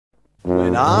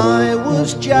When I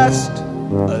was just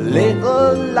a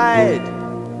little lad,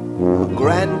 my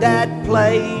granddad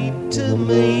played to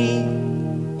me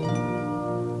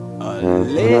a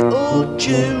little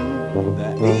tune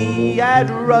that he had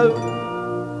wrote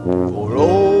for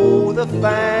all the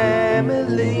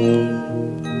family.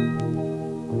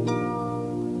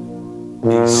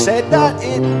 He said that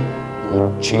it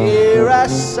would cheer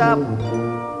us up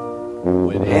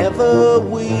whenever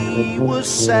we were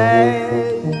sad.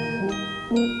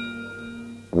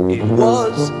 It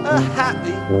was a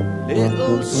happy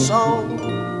little song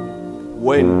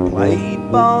when played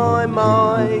by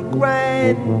my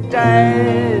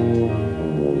granddad.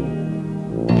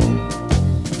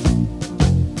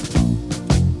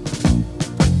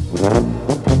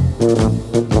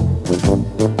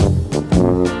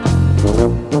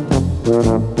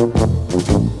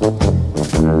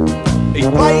 He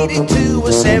played it to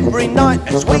us every night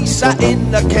as we sat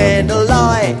in the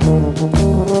candlelight.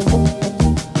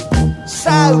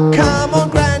 So come on,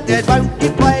 Grandad, won't you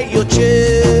play your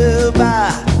tuba?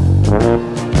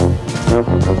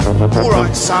 All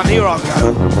right, son, here I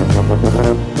go.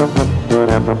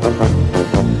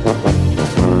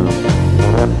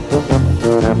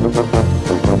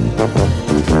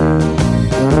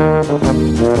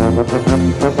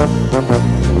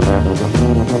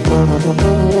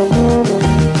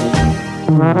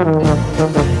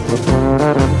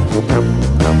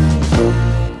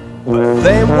 But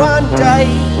then one day,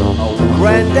 old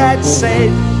Grandad said,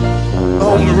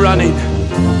 I'm running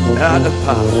out of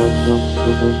puff.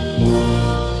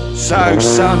 So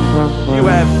son, you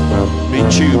have me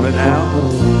tuba now.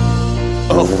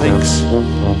 Oh thanks,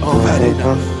 I've had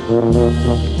enough.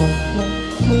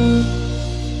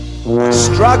 I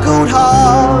struggled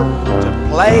hard to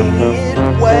play it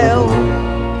well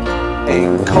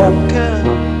and conquer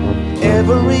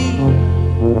every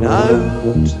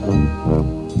note,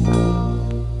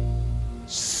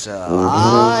 so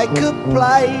I could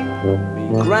play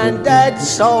me granddad's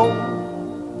song,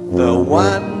 the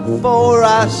one for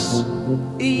us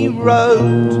he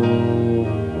wrote.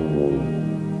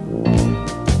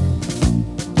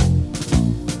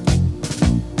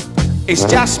 It's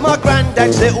just my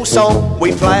granddad's little song,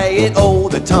 we play it all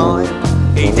the time.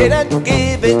 He didn't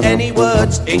give it any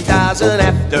words, it doesn't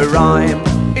have to rhyme.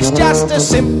 It's just a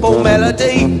simple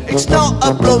melody, it's not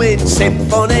a blooming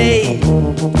symphony.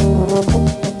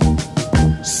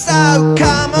 So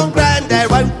come on, Grandad,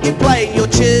 won't you play your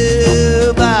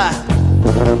tuba?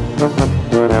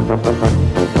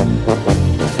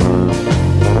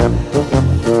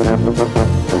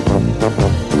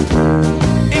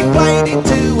 He played it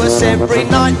to us every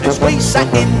night as we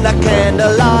sat in the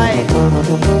candlelight.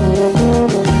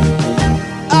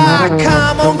 Ah,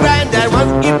 come on, Grandad,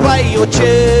 won't you play your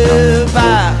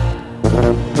tuba?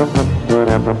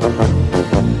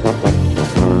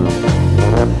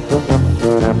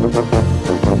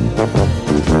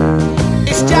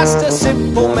 It's just a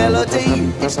simple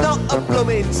melody, it's not a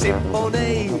blooming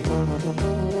symphony.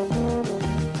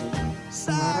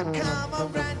 So come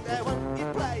on, Grandad, won't you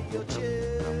play your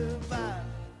tuba?